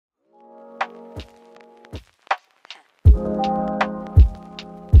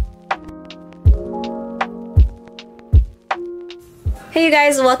you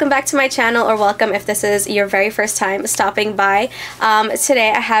guys, welcome back to my channel, or welcome if this is your very first time stopping by.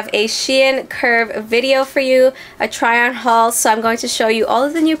 Today I have a Shein Curve video for you, a try on haul. So I'm going to show you all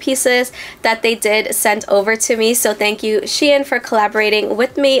of the new pieces that they did send over to me. So thank you Shein for collaborating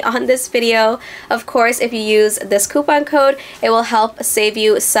with me on this video. Of course, if you use this coupon code, it will help save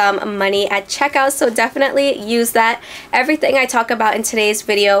you some money at checkout, so definitely use that. Everything I talk about in today's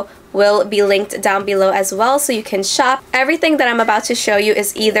video will be linked down below as well, so you can shop. Everything that I'm about to show you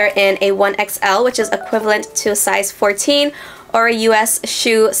is either in a 1XL, which is equivalent to a size 14, or a US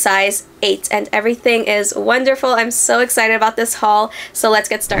shoe size 8, and everything is wonderful. I'm so excited about this haul, so let's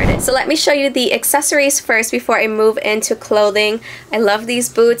get started. So let me show you the accessories first before I move into clothing. I love these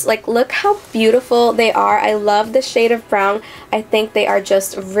boots. Like, look how beautiful they are. I love the shade of brown. I think they are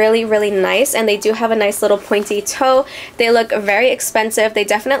just really, really nice, and they do have a nice little pointy toe. They look very expensive. They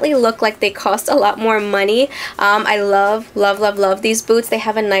definitely look like they cost a lot more money. I love, love, love, love these boots. They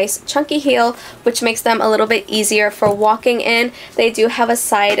have a nice chunky heel, which makes them a little bit easier for walking in. They do have a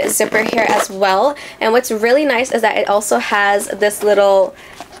side zipper here as well, and what's really nice is that it also has this little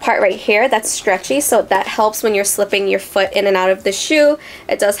part right here that's stretchy, so that helps when you're slipping your foot in and out of the shoe.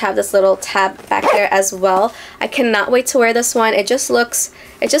 It does have this little tab back there as well. I cannot wait to wear this one. It just looks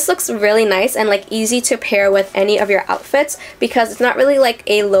really nice and like easy to pair with any of your outfits, because it's not really like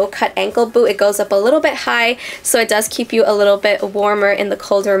a low cut ankle boot. It goes up a little bit high, so it does keep you a little bit warmer in the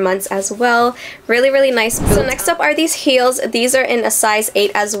colder months as well. Really, really nice boot. So next up are these heels. These are in a size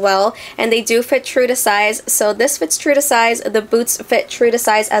 8 as well, and they do fit true to size. So this fits true to size, the boots fit true to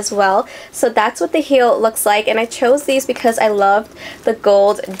size as well. So that's what the heel looks like, and I chose these because I loved the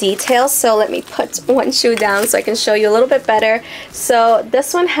gold details. So let me put one shoe down so I can show you a little bit better. So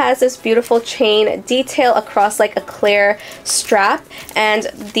this one has this beautiful chain detail across like a clear strap, and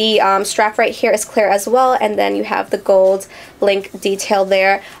the strap right here is clear as well, and then you have the gold link detail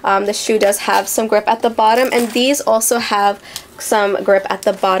there. The shoe does have some grip at the bottom, and these also have some grip at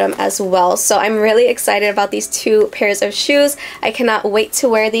the bottom as well. So I'm really excited about these two pairs of shoes. I cannot wait to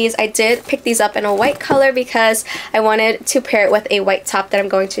wear these. I did pick these up in a white color because I wanted to pair it with a white top that I'm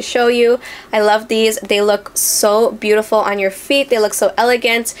going to show you. I love these. They look so beautiful on your feet. They look so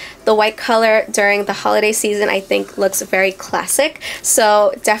elegant. The white color during the holiday season I think looks very classic.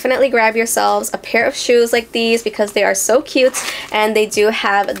 So definitely grab yourselves a pair of shoes like these because they are so cute, and they do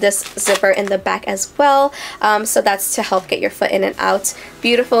have this zipper in the back as well. So that's to help get your foot in and out.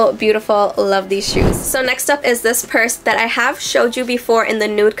 Beautiful, beautiful. Love these shoes. So next up is this purse that I have showed you before in the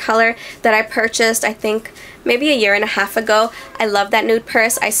nude color that I purchased, I think maybe a year and a half ago. I love that nude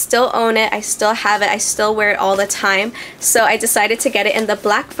purse. I still own it. I still have it. I still wear it all the time. So I decided to get it in the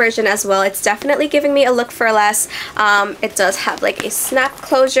black version as well. It's definitely giving me a look for less. It does have like a snap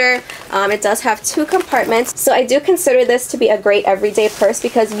closure. It does have 2 compartments. So I do consider this to be a great everyday purse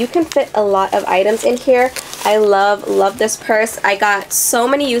because you can fit a lot of items in here. I love, love this purse. I got so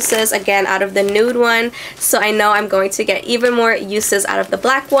many uses again out of the nude one, so I know I'm going to get even more uses out of the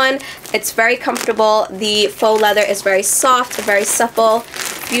black one. It's very comfortable. The faux leather is very soft, very supple.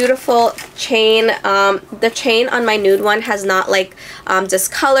 Beautiful chain. The chain on my nude one has not like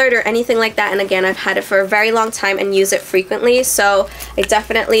discolored or anything like that, and again, I've had it for a very long time and use it frequently, so I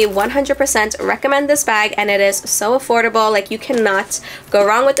definitely 100% recommend this bag, and it is so affordable. Like, you cannot go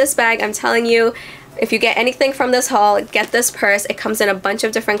wrong with this bag. I'm telling you, if you get anything from this haul, get this purse. It comes in a bunch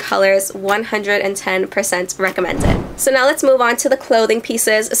of different colors. 110% recommended. So now let's move on to the clothing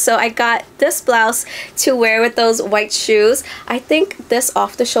pieces. So I got this blouse to wear with those white shoes. I think this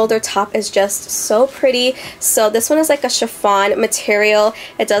off-the-shoulder top is just so pretty. So this one is like a chiffon material.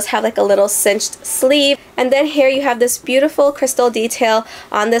 It does have like a little cinched sleeve. And then here you have this beautiful crystal detail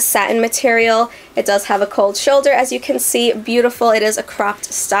on this satin material. It does have a cold shoulder, as you can see. Beautiful. It is a cropped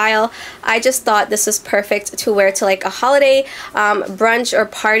style. I just thought this is perfect to wear to like a holiday brunch or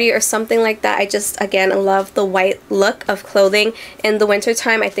party or something like that. I just, again, love the white look of clothing in the winter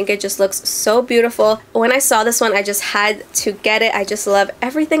time. I think it just looks so beautiful. When I saw this one, I just had to get it. I just love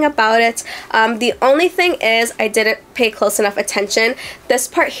everything about it. The only thing is I didn't pay close enough attention. This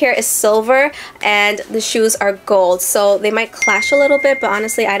part here is silver and the shoes are gold, so they might clash a little bit, but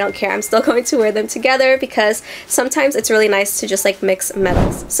honestly I don't care. I'm still going to wear them together because sometimes it's really nice to just like mix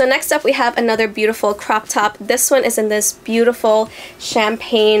metals. So next up we have another beautiful crop top. This one is in this beautiful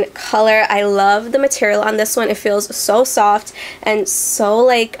champagne color. I love the material on this one. It feels so soft and so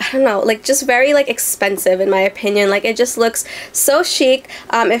like, I don't know, like just very like expensive in my opinion. Like, it just looks so chic.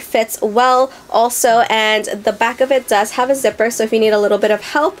 It fits well also, and the back of it does have a zipper, so if you need a little bit of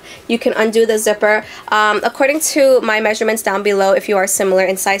help, you can undo the zipper. According to my measurements down below, if you are similar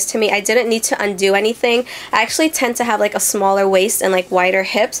in size to me, I didn't need to undo undo anything. I actually tend to have like a smaller waist and like wider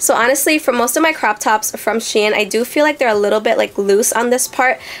hips. So honestly, for most of my crop tops from Shein, I do feel like they're a little bit like loose on this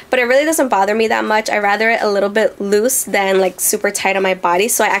part, but it really doesn't bother me that much. I rather it a little bit loose than like super tight on my body.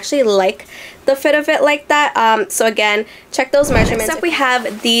 So I actually like the fit of it like that. So again, check those measurements. Next up, we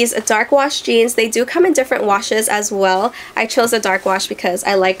have these dark wash jeans. They do come in different washes as well. I chose a dark wash because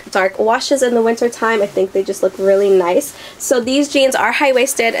I like dark washes in the winter time. I think they just look really nice. So these jeans are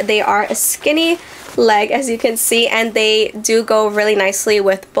high-waisted. They are a skinny leg, as you can see, and they do go really nicely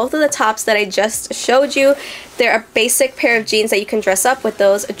with both of the tops that I just showed you. They're a basic pair of jeans that you can dress up with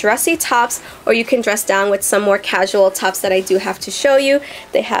those dressy tops, or you can dress down with some more casual tops that I do have to show you.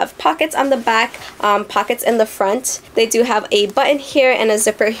 They have pockets on the back, pockets in the front. They do have a button here and a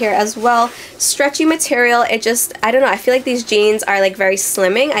zipper here as well. Stretchy material. It just, I don't know, I feel like these jeans are like very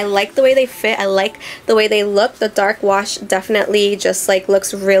slimming. I like the way they fit. I like the way they look. The dark wash definitely just like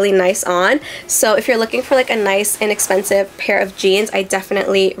looks really nice on. So if you're looking for like a nice inexpensive pair of jeans, I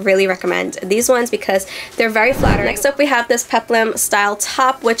definitely really recommend these ones because they're very flattering. Next up, we have this peplum style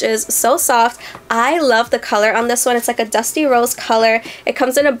top, which is so soft. I love the color on this one. It's like a dusty rose color. It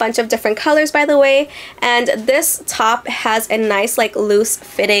comes in a bunch of different colors, by the way, and this top has a nice like loose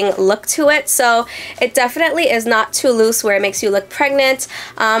fitting look to it. So it definitely is not too loose where it makes you look pregnant.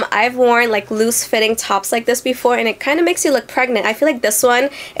 I've worn like loose fitting tops like this before, and it kind of makes you look pregnant. I feel like this one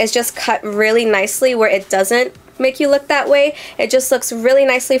is just cut really nicely where it doesn't make you look that way. It just looks really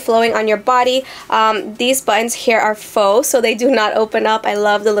nicely flowing on your body. These buttons here are faux, so they do not open up. I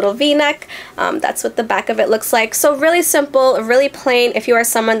love the little v-neck. That's what the back of it looks like. So really simple, really plain. If you are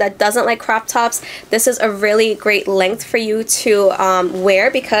someone that doesn't like crop tops, this is a really great length for you to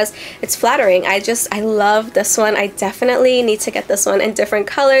wear because it's flattering. I love this one. I definitely need to get this one in different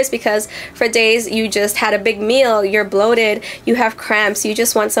colors because for days you just had a big meal, you're bloated, you have cramps, you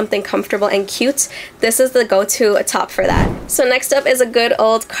just want something comfortable and cute. This is the go-to a top for that. So next up is a good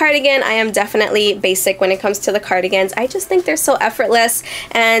old cardigan. I am definitely basic when it comes to the cardigans. I just think they're so effortless,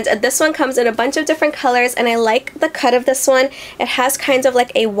 and this one comes in a bunch of different colors, and I like the cut of this one. It has kind of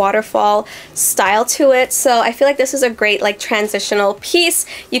like a waterfall style to it, so I feel like this is a great like transitional piece.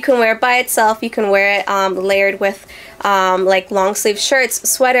 You can wear it by itself, you can wear it layered with like long sleeve shirts,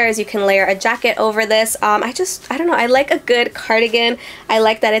 sweaters. You can layer a jacket over this. I don't know, I like a good cardigan. I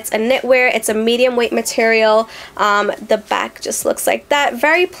like that it's a knitwear, it's a medium weight material. The back just looks like that,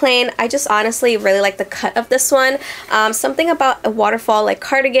 very plain. I just honestly really like the cut of this one. Something about a waterfall like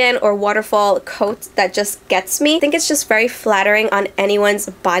cardigan or waterfall coat that just gets me. I think it's just very flattering on anyone's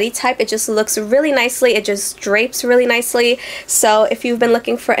body type. It just looks really nicely, it just drapes really nicely. So if you've been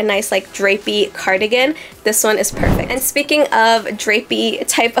looking for a nice like drapey cardigan, this one is perfect. And speaking of drapey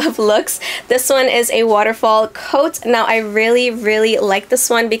type of looks, this one is a waterfall coat. Now I really like this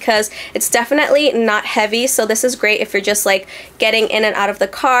one because it's definitely not heavy, so this is great if you're just like getting in and out of the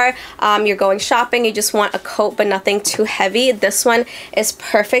car, you're going shopping, you just want a coat but nothing too heavy. This one is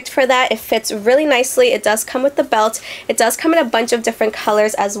perfect for that. It fits really nicely. It does come with the belt. It does come in a bunch of different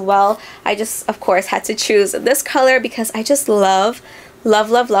colors as well. I just of course had to choose this color because I just love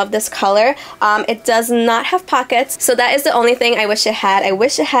this color. It does not have pockets, so that is the only thing I wish it had. I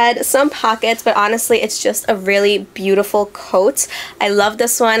wish it had some pockets, but honestly it's just a really beautiful coat. I love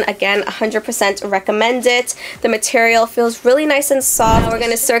this one. Again, 100% recommend it. The material feels really nice and soft. Now we're going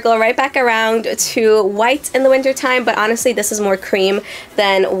to circle right back around to white in the winter time, but honestly this is more cream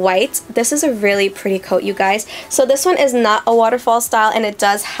than white. This is a really pretty coat, you guys. So this one is not a waterfall style, and it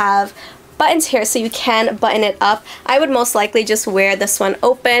does have buttons here so you can button it up. I would most likely just wear this one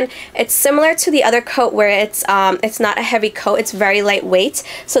open. It's similar to the other coat where it's not a heavy coat, it's very lightweight.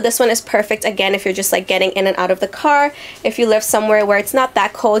 So this one is perfect again if you're just like getting in and out of the car. If you live somewhere where it's not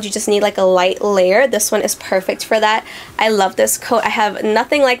that cold, you just need like a light layer, this one is perfect for that. I love this coat. I have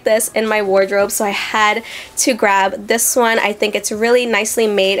nothing like this in my wardrobe, so I had to grab this one. I think it's really nicely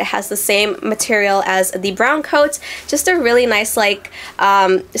made. It has the same material as the brown coat, just a really nice like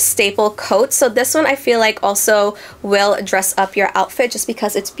staple coat. So this one I feel like also will dress up your outfit just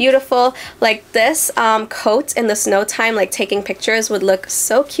because it's beautiful. Like this coat in the snow time, like taking pictures would look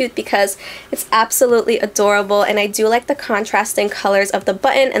so cute because it's absolutely adorable, and I do like the contrasting colors of the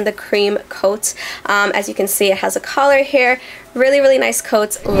button and the cream coat. As you can see, it has a collar here, Really nice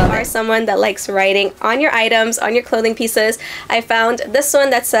coats. Love it. If you are someone that likes writing on your items, on your clothing pieces, I found this one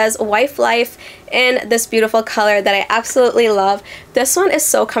that says Wife Life in this beautiful color that I absolutely love. This one is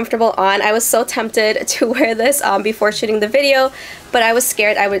so comfortable on. I was so tempted to wear this before shooting the video, but I was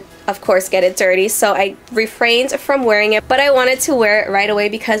scared I would of course get it dirty, so I refrained from wearing it, but I wanted to wear it right away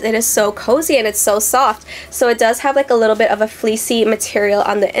because it is so cozy and it's so soft. So it does have like a little bit of a fleecy material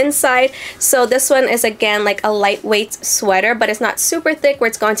on the inside. So this one is again like a lightweight sweater, but it's not super thick where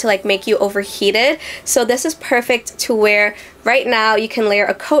it's going to like make you overheated. So this is perfect to wear right now. You can layer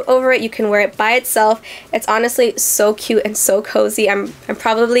a coat over it, you can wear it by itself. It's honestly so cute and so cozy. I'm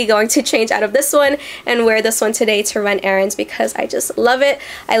probably going to change out of this one and wear this one today to run errands because I just love it.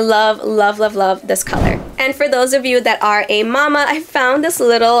 I love this color. And for those of you that are a mama, I found this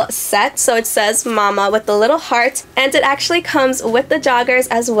little set. So it says mama with the little heart, and it actually comes with the joggers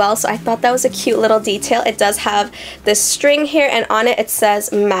as well. So I thought that was a cute little detail. It does have this string here, and on it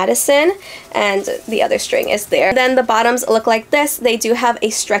says Madison, and the other string is there. Then the bottoms look like this. They do have a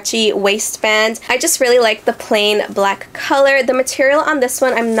stretchy waistband. I just really like the plain black color. The material on this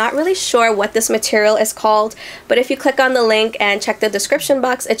one, I'm not really sure what this material is called, but if you click on the link and check the description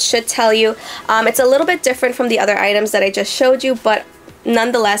box, it should tell you. It's a little bit different from the other items that I just showed you, but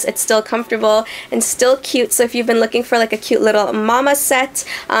nonetheless it's still comfortable and still cute. So if you've been looking for like a cute little mama set,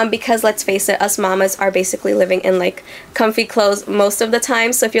 because let's face it, us mamas are basically living in like comfy clothes most of the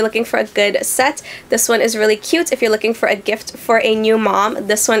time, so if you're looking for a good set, this one is really cute. If you're looking for a gift for a new mom,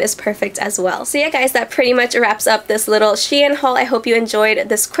 this one is perfect as well. So yeah guys, that pretty much wraps up this little Shein haul. I hope you enjoyed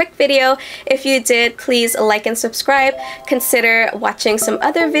this quick video. If you did, please like and subscribe. Consider watching some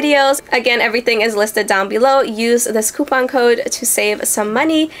other videos. Again, everything is listed down below. Use this coupon code to save some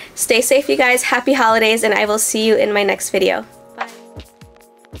money. Stay safe you guys, happy holidays, and I will see you in my next video.